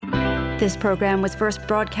This program was first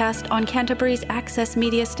broadcast on Canterbury's access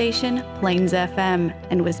media station, Plains FM,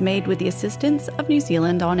 and was made with the assistance of New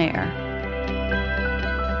Zealand On Air.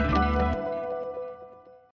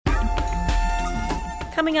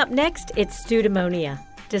 Coming up next, it's STeudaemonia,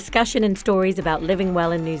 discussion and stories about living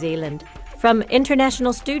well in New Zealand from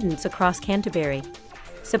international students across Canterbury,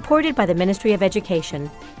 supported by the Ministry of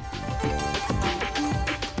Education.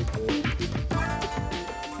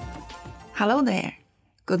 Hello there.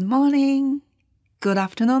 Good morning, good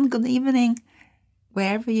afternoon, good evening.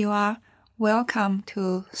 Wherever you are, welcome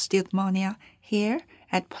to STeudaemonia here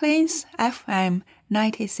at Plains FM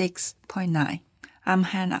 96.9. I'm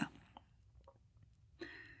Hannah.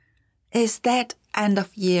 It's that end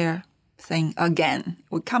of year thing again.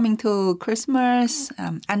 We're coming to Christmas,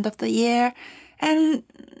 end of the year, and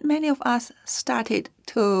many of us started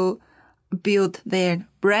to build their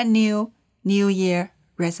brand new New Year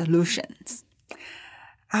resolutions.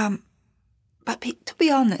 But to be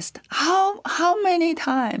honest, how many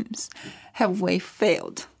times have we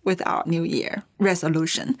failed with our New Year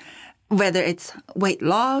resolution? Whether it's weight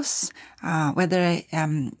loss, whether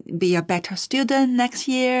be a better student next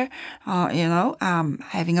year,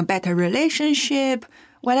 having a better relationship,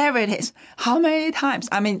 whatever it is. How many times?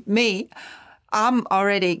 I mean, I'm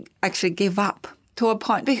already actually give up to a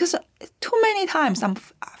point because too many times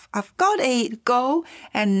I've got a goal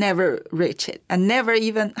and never reach it and never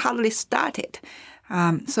even hardly start it.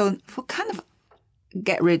 So for kind of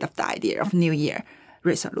get rid of the idea of New Year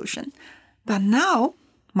resolution. But now,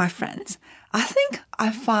 my friends, I think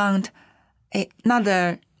I found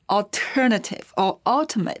another alternative or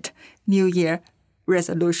ultimate New Year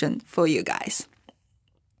resolution for you guys.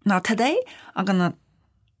 Now today, I'm going to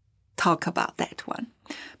talk about that one.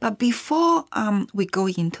 But before we go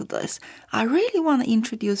into this, I really want to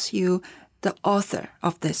introduce you the author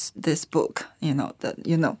of this book. The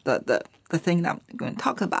thing that I'm going to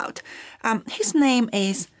talk about. His name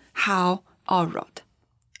is Hal Elrod.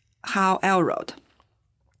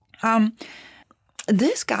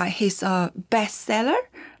 This guy, he's a bestseller.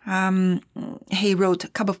 He wrote a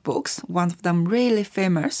couple of books. One of them really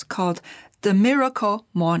famous called The Miracle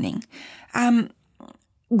Morning.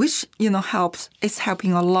 Which, is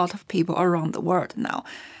helping a lot of people around the world now.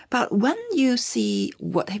 But when you see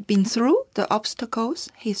what he's been through, the obstacles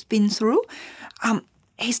he's been through,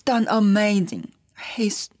 he's done amazing.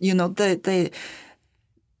 He's, the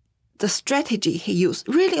strategy he used,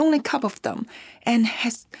 really only a couple of them, and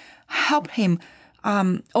has helped him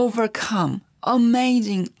overcome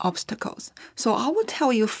amazing obstacles. So I will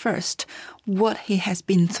tell you first what he has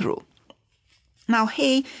been through. Now,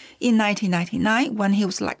 in 1999, when he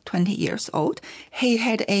was like 20 years old, he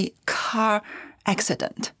had a car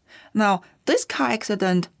accident. Now, this car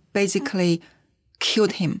accident basically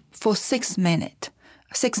killed him for 6 minutes,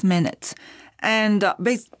 and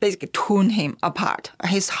basically torn him apart.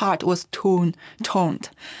 His heart was torn.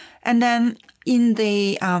 And then in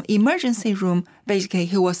the emergency room, basically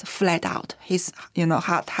he was flat out. His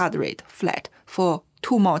heart rate flat for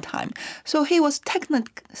 2 more times. So he was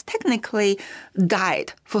technically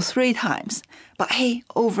died for 3 times, but he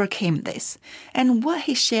overcame this. And what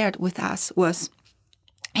he shared with us was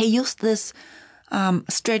he used this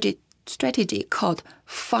strategy called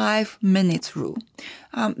 5 minutes rule.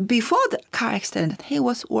 Before the car accident, he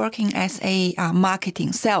was working as a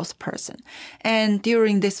marketing salesperson. And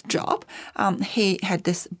during this job, he had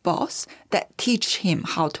this boss that teach him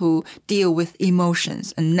how to deal with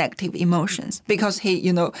emotions and negative emotions. Because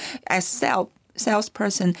he, as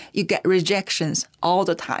salesperson, you get rejections all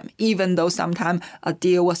the time, even though sometimes a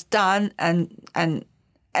deal was done and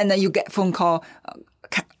then you get phone call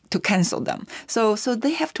to cancel them. So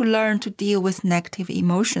they have to learn to deal with negative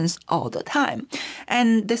emotions all the time.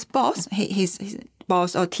 And this boss, his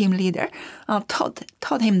boss or team leader,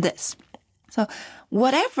 taught him this. So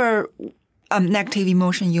whatever negative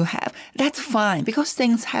emotion you have, that's fine because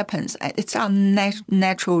things happen. It's our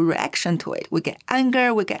natural reaction to it. We get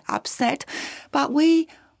anger, we get upset, but we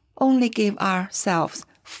only give ourselves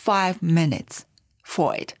 5 minutes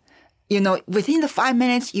for it. Within the 5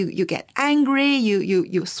 minutes, you get angry,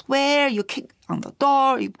 you swear, you kick on the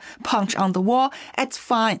door, you punch on the wall. It's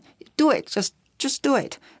fine. Do it. Just do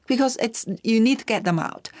it because you need to get them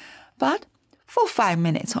out. But for 5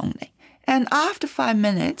 minutes only. And after 5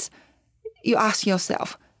 minutes, you ask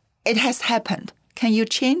yourself, it has happened. Can you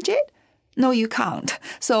change it? No, you can't.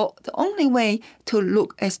 So the only way to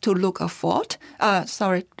look is to look forward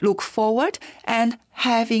and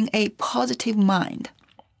having a positive mind.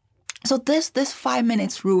 So this 5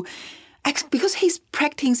 minutes rule because he's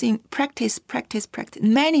practicing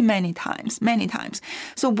many times.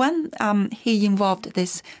 So when he involved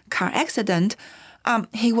this car accident,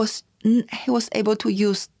 he was able to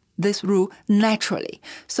use this rule naturally.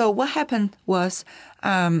 So what happened was,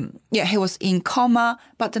 he was in coma,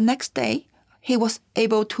 but the next day he was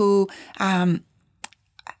able to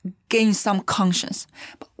gain some conscience.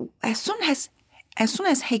 But as soon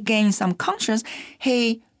as he gained some conscience,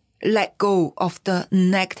 he let go of the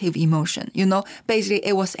negative emotion. Basically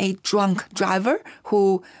it was a drunk driver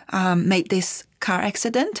who made this car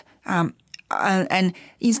accident. And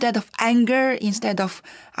instead of anger, instead of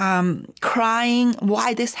crying,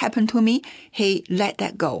 why this happened to me, he let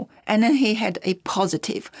that go. And then he had a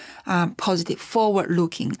positive,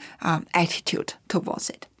 forward-looking attitude towards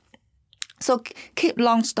it. So keep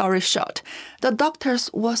long story short, the doctors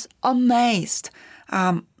was amazed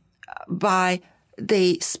by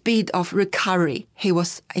the speed of recovery he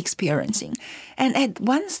was experiencing. And at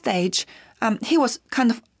one stage, he was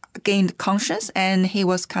kind of gained conscience and he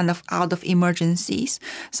was kind of out of emergencies.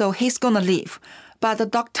 So he's going to leave. But the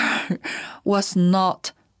doctor was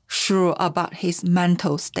not sure about his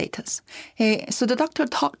mental status. So the doctor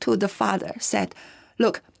talked to the father, said,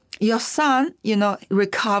 look, your son,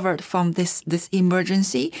 recovered from this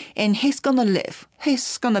emergency and he's going to live.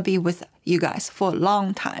 He's going to be with you guys for a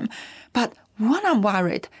long time. But what I'm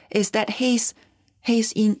worried is that he's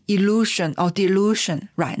in illusion or delusion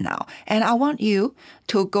right now. And I want you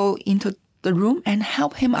to go into the room and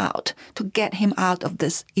help him out to get him out of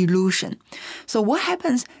this illusion. So what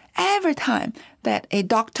happens every time that a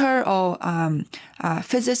doctor or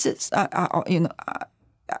physicist,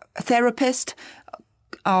 therapist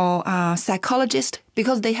or psychologist,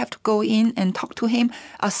 because they have to go in and talk to him,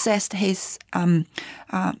 assess his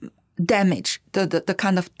damage, the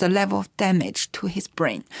kind of the level of damage to his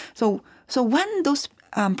brain. So when those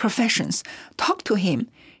professions talk to him,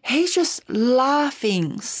 he's just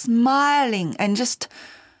laughing, smiling, and just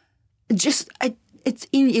it's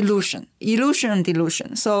in illusion and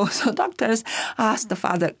delusion. So doctors asked the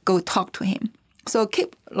father, go talk to him. So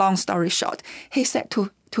keep long story short, he said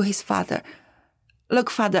to his father, look,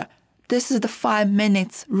 father, this is the 5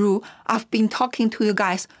 minutes rule. I've been talking to you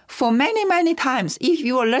guys for many times. If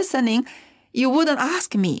you were listening, you wouldn't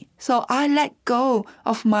ask me. So I let go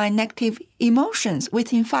of my negative emotions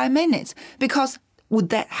within 5 minutes because would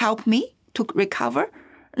that help me to recover?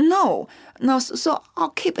 No. So I'll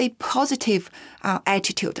keep a positive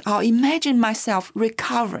attitude. I'll imagine myself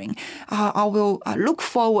recovering. I will look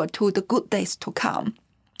forward to the good days to come.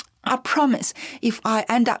 I promise if I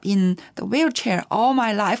end up in the wheelchair all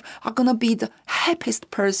my life, I'm going to be the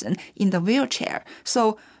happiest person in the wheelchair.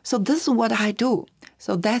 So this is what I do.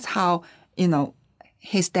 So that's how,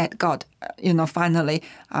 his dad got, finally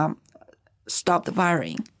stopped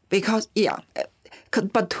worrying. Because,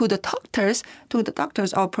 but to the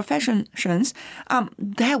doctors or professions,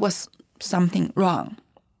 there was something wrong.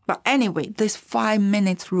 But anyway, this 5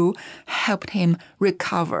 minutes rule helped him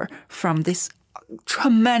recover from this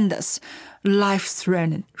tremendous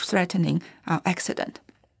life-threatening accident.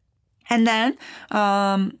 And then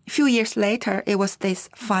a few years later, it was this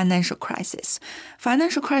financial crisis.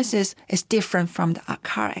 Financial crisis is different from the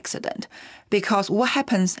car accident because what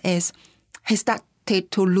happens is he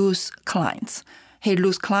started to lose clients. He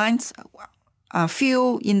lose clients, a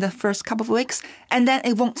few in the first couple of weeks, and then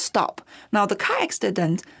it won't stop. Now, the car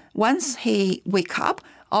accident, once he wake up,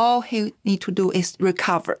 all he need to do is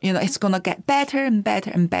recover. It's going to get better and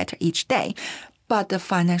better and better each day. But the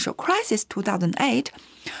financial crisis, 2008,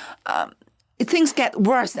 things get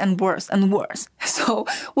worse and worse and worse. So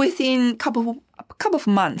within a couple of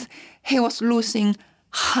months, he was losing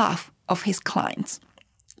half of his clients.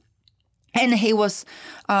 And he was,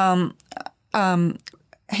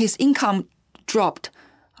 his income dropped,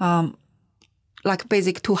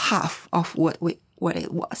 basic to half of what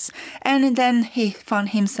it was. And then he found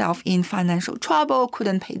himself in financial trouble,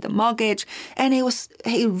 couldn't pay the mortgage, and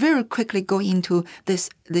he very quickly go into this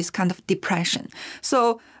kind of depression.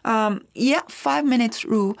 So 5 minutes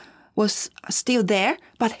rule was still there,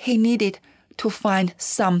 but he needed to find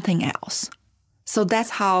something else. So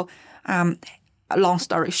that's how, long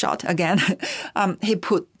story short again, he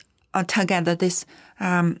put together this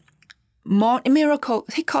miracle,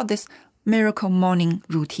 he called this miracle morning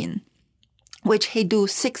routine, which he do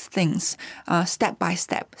 6 things, step by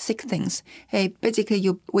step, 6 things. Basically,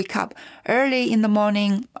 you wake up early in the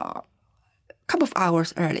morning, a couple of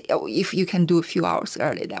hours early. If you can do a few hours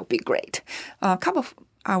early, that would be great. A couple of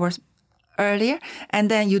hours earlier,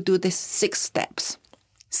 and then you do these 6 steps.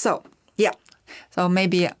 So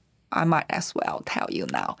maybe I might as well tell you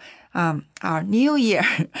now. our New Year,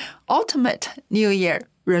 ultimate New Year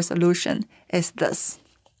resolution is this: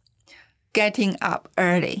 getting up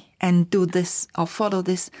early and do this or follow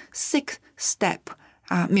this 6-step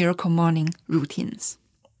miracle morning routines.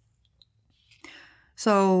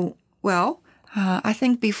 So, I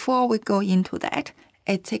think before we go into that,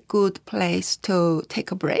 it's a good place to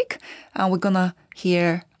take a break. We're going to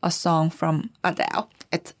hear a song from Adele.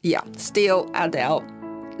 It's still Adele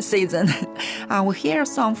season. We'll hear a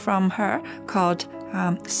song from her called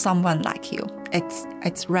Someone Like You.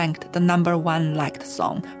 It's ranked the number 1 liked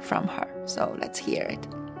song from her. So let's hear it.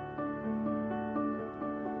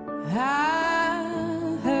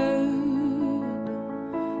 I heard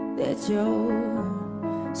that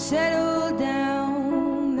you're settled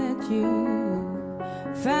down, that you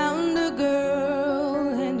found a girl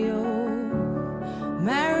and you're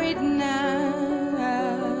married now.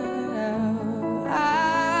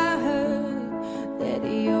 I heard that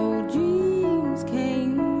your dreams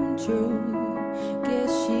came true.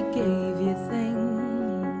 Guess she gave you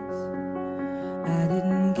things I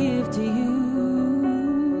didn't give to you.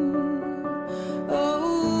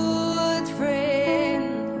 Old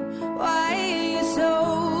friend, why are you so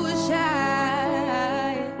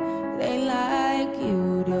shy? It ain't like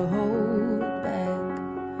you to hold back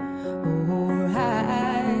or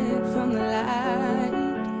hide from the light.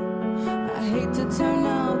 I hate to turn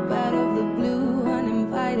up out of the blue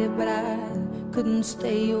uninvited, but I couldn't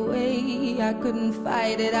stay away, I couldn't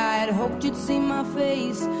fight it. I had hoped you'd see my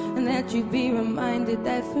face and that you'd be reminded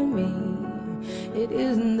that for me it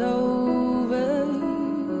isn't over.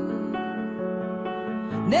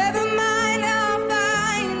 Never mind, I'll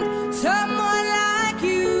find someone like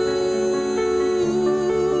you.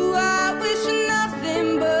 I wish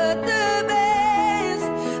nothing but the best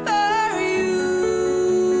for you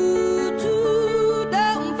too.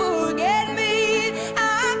 Don't forget me, I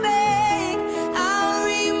beg. I'll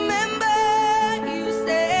remember you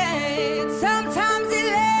said sometimes it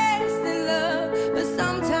lasts in love, but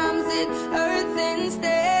sometimes it hurts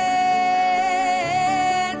instead.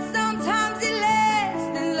 Sometimes it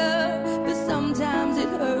lasts in love, but sometimes it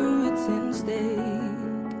hurts instead.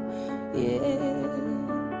 Yeah.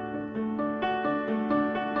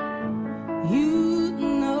 You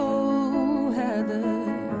know how the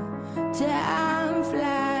time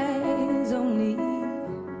flies. Only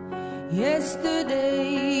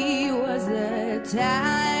yesterday was the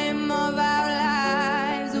time of our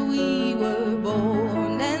lives. We were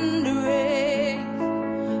born and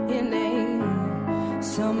raised in a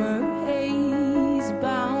summer haze,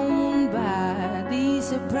 bound by the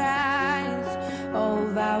surprise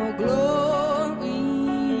of our glory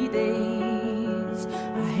days.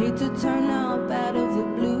 I hate to turn up out of the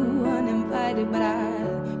blue uninvited, but I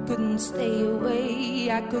couldn't stay away,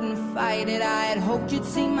 I couldn't fight it. I had hoped you'd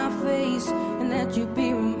see my face and that you'd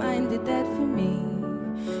be reminded that for me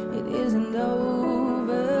it isn't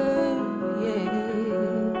over yet.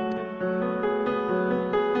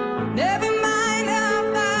 Never mind,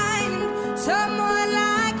 I'll find someone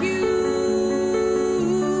like you.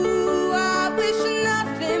 I wish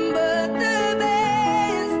nothing but the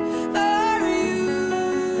best for you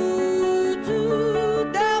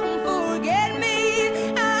too. Don't forget me,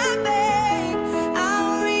 I beg.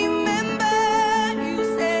 I'll remember you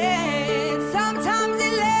said sometimes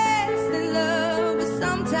it lasts in love, but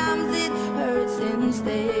sometimes it hurts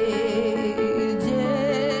instead.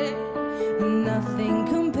 Yeah. Nothing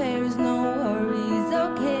compares, no worries or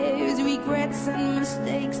cares, regrets and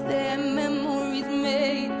mistakes, their memories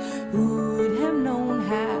made. Who would have known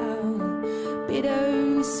how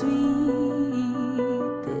bittersweet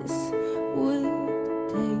this would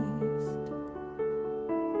taste?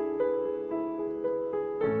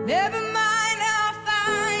 Never mind, I'll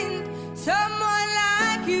find someone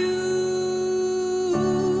like you.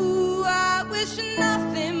 I wish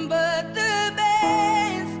nothing but the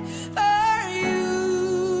best for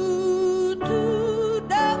you too.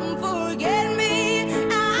 Don't forget me,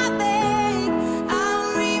 I beg. I'll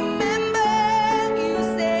remember you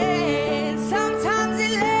said sometimes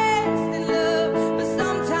it lasts in love, but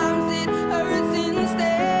sometimes it hurts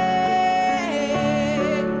instead.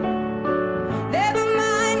 Never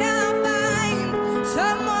mind, I'll find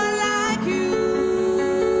someone like you.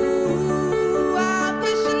 I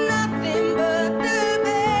wish nothing but the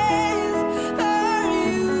best for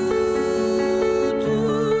you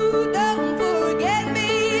too. Don't forget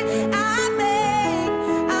me, I beg.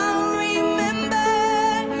 I'll remember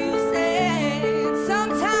you said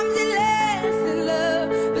sometimes it lasts in love,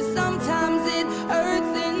 but sometimes it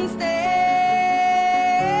hurts instead.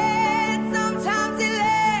 Sometimes it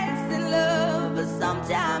lasts in love, but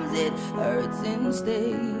sometimes it hurts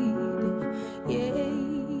instead.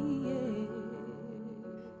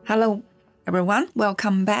 Hello, everyone.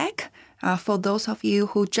 Welcome back. For those of you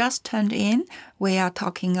who just turned in, we are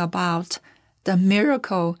talking about the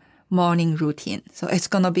miracle morning routine. So it's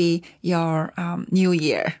going to be your New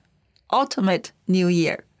Year, ultimate New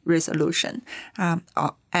Year resolution.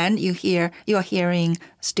 And you are hearing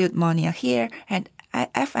STeudaemonia here at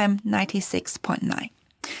FM 96.9.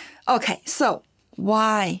 Okay, so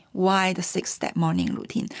why the 6-step morning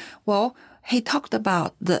routine? Well, he talked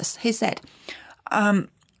about this. He said,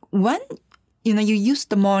 when you use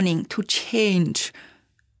the morning to change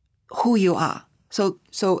who you are. So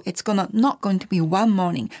it's not going to be one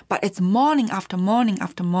morning, but it's morning after morning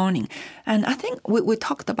after morning. And I think we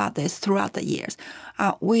talked about this throughout the years.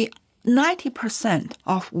 90%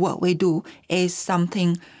 of what we do is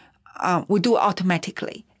something we do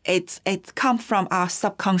automatically. It comes from our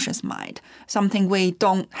subconscious mind, something we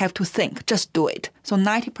don't have to think, just do it. So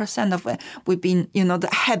 90% of it, we've been, the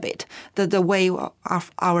habit, the way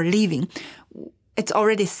of our living, it's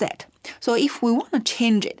already set. So if we want to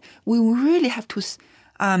change it, we really have to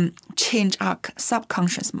change our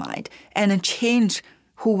subconscious mind and change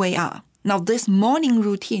who we are. Now, this morning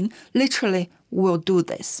routine literally will do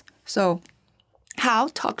this. So Hal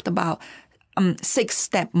talked about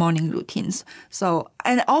 6-step morning routines. So,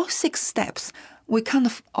 and all 6 steps, we kind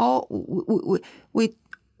of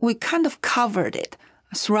covered it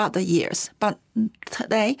throughout the years. But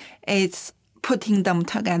today it's putting them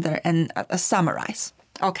together and summarize.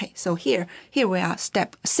 Okay, so here we are,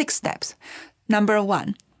 6 steps. Number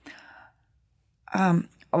 1,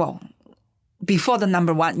 before the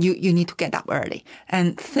number 1, you need to get up early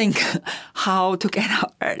and think how to get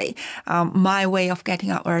up early. My way of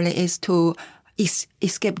getting up early is to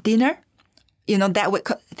skip dinner. That way,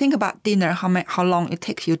 think about dinner, how long it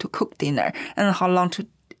takes you to cook dinner and how long to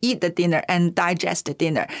eat the dinner and digest the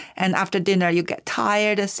dinner. And after dinner, you get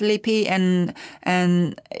tired, sleepy, and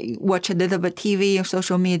watch a little bit TV or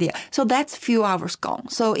social media. So that's a few hours gone.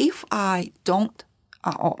 So if I don't,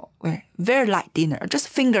 very light dinner, just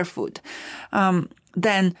finger food,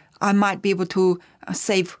 then I might be able to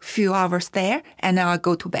save a few hours there, and I'll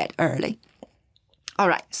go to bed early. All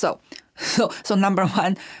right. So number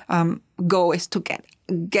 1 goal is to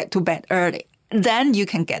get to bed early. Then you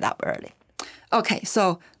can get up early. Okay.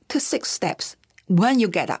 So to 6 steps when you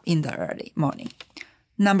get up in the early morning.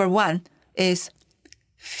 Number 1 is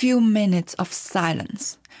few minutes of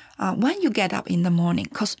silence. When you get up in the morning,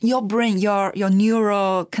 because your brain, your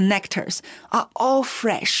neural connectors are all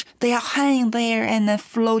fresh. They are hanging there and then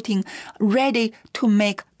floating, ready to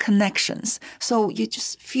make connections. So you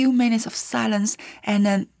just few minutes of silence and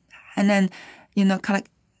then kind of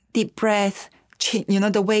deep breath,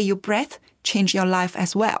 the way you breathe, change your life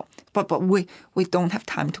as well. But we don't have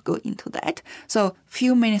time to go into that. So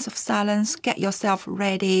few minutes of silence, get yourself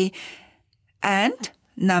ready. And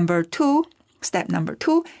step number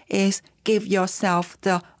 2 is give yourself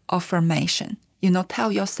the affirmation.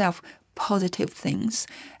 Tell yourself positive things.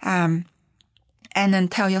 And then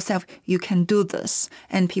tell yourself you can do this.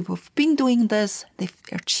 And people have been doing this. They've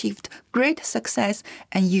achieved great success.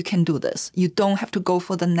 And you can do this. You don't have to go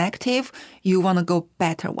for the negative. You want to go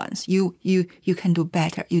better ones. You can do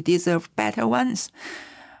better. You deserve better ones.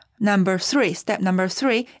 Step number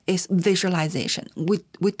 3 is visualization.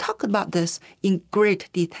 We talked about this in great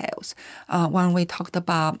details when we talked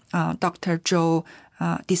about Dr. Joe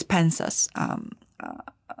Dispenza's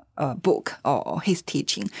book or his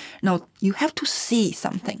teaching. Now, you have to see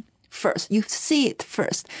something first. You see it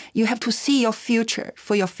first. You have to see your future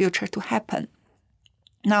for your future to happen.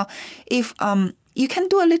 Now, if you can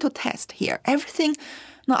do a little test here. Everything.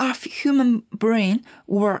 Now, our human brain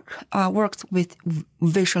works with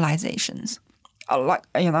visualizations.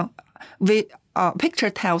 Picture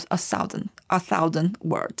tells a thousand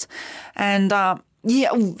words, and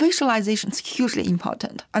visualization is hugely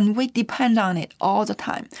important, and we depend on it all the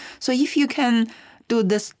time. So, if you can do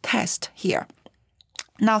this test here,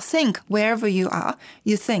 now think wherever you are.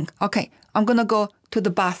 You think, okay, I'm gonna go to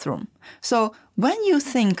the bathroom. So when you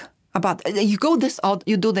think about you do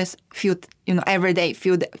this every day,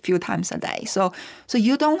 few times a day. So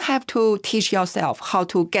you don't have to teach yourself how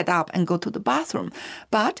to get up and go to the bathroom.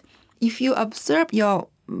 But if you observe your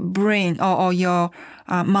brain or your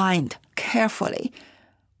mind carefully,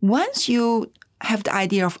 once you have the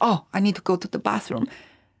idea of I need to go to the bathroom,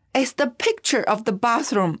 it's the picture of the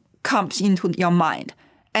bathroom comes into your mind,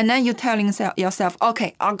 and then you're telling yourself,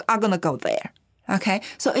 okay, I'm gonna go there. Okay,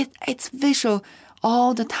 so it's visual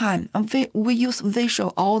all the time. We use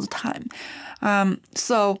visual all the time.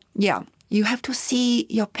 You have to see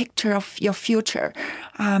your picture of your future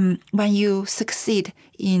when you succeed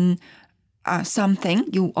in something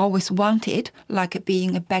you always wanted, like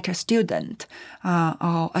being a better student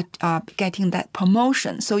or getting that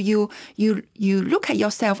promotion. So you look at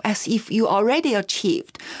yourself as if you already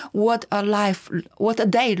achieved what a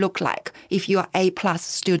day look like if you are A+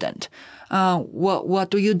 student. What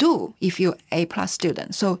do you do if you're A+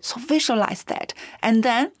 student? So visualize that and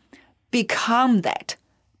then become that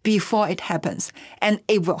before it happens, and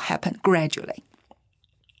it will happen gradually.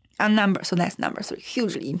 So that's number 3,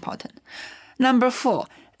 hugely important. Number 4,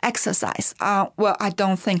 exercise. Well, I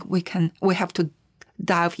don't think we have to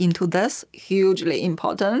dive into this. Hugely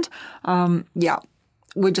important.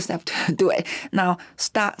 We just have to do it. Now,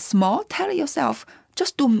 start small. Tell yourself,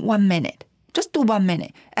 just do 1 minute. Just do 1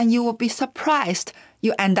 minute. And you will be surprised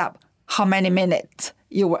you end up how many minutes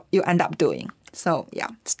you end up doing. So,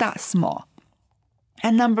 start small.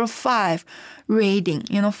 And number 5, reading.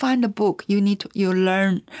 Find a book you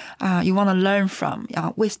learn, you want to learn from,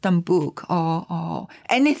 wisdom book or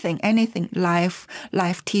anything,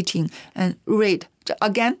 life teaching, and read.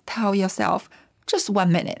 Again, tell yourself just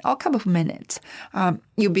 1 minute or a couple of minutes.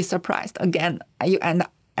 You'll be surprised. Again, you end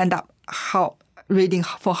up reading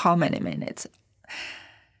for how many minutes.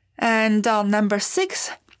 And number 6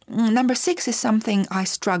 is something I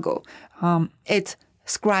struggle. It's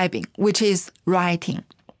scribing, which is writing.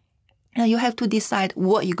 Now you have to decide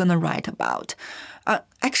what you're going to write about.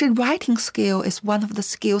 Actually, writing skill is one of the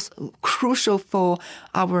skills crucial for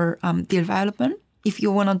our development. If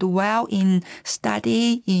you want to do well in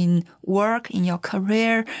study, in work, in your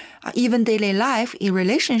career, even daily life, in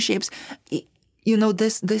relationships,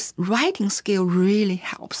 this writing skill really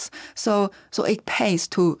helps. So it pays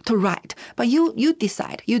to write. But you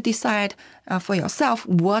decide for yourself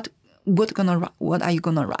what are you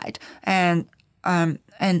gonna write, and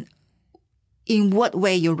in what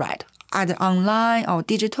way you write, either online or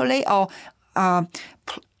digitally or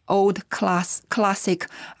old classic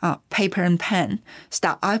paper and pen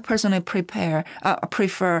style. I personally prefer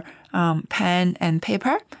pen and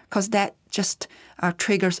paper because that just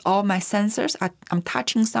triggers all my senses. I'm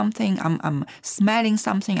touching something, I'm smelling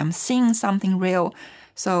something, I'm seeing something real.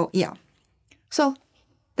 So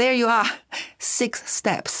there you are, 6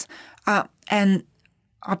 steps. And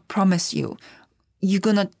I promise you, you're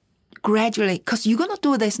going to gradually, because you're going to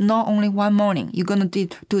do this not only one morning, you're going to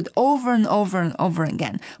do it over and over and over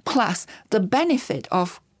again. Plus, the benefit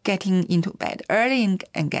of getting into bed early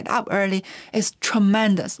and get up early is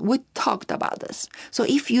tremendous. We talked about this. So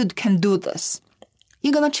if you can do this,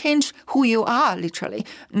 you're going to change who you are, literally.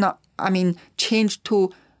 Change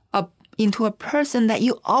into a person that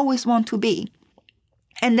you always want to be.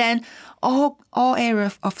 And then all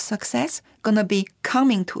areas of success gonna be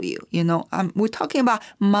coming to you. We're talking about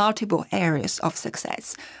multiple areas of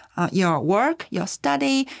success: your work, your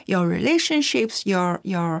study, your relationships,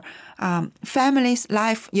 your family's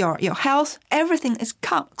life, your health. Everything is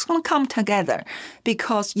gonna come together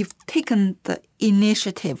because you've taken the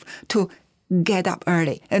initiative to get up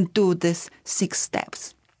early and do these 6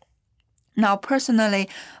 steps. Now, personally,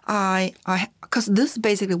 because this is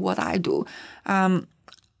basically what I do.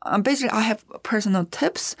 Basically, I have personal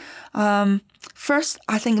tips. First,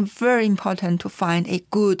 I think very important to find a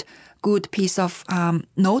good piece of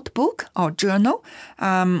notebook or journal.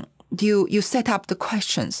 You set up the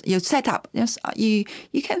questions. You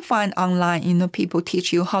can find online. People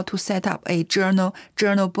teach you how to set up a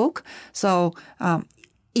journal book. So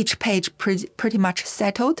each page pretty much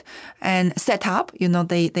settled and set up.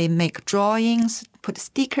 They make drawings, put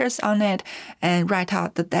stickers on it, and write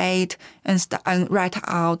out the date and write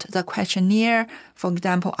out the questionnaire. For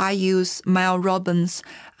example, I use Mel Robbins'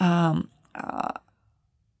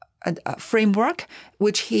 framework,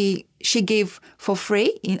 which she gave for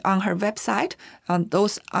free on her website.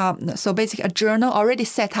 So basically a journal already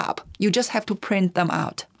set up. You just have to print them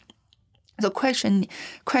out. The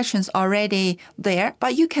questions already there,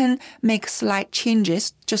 but you can make slight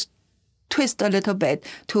changes, just twist a little bit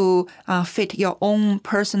to fit your own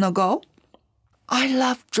personal goal. I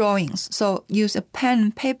love drawings, so use a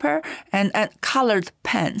pen, paper, and colored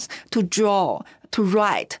pens to draw, to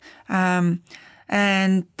write. I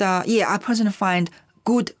personally find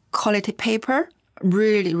good quality paper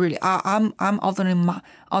really, really. I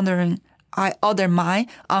order mine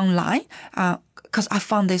online. Because I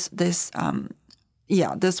found this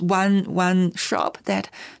one shop that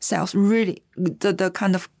sells really the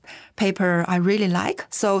kind of paper I really like.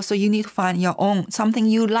 So you need to find your own, something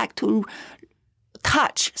you like to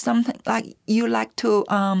touch, something like you like to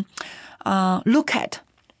look at.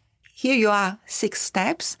 Here you are, 6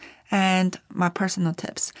 steps and my personal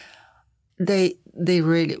tips. They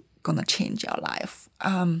really going to change your life.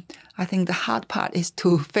 I think the hard part is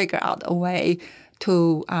to figure out a way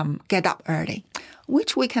to get up early,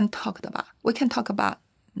 which we can talk about. We can talk about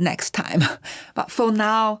next time. But for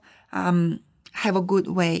now, have a good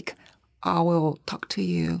week. I will talk to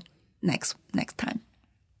you next time.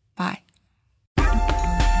 Bye.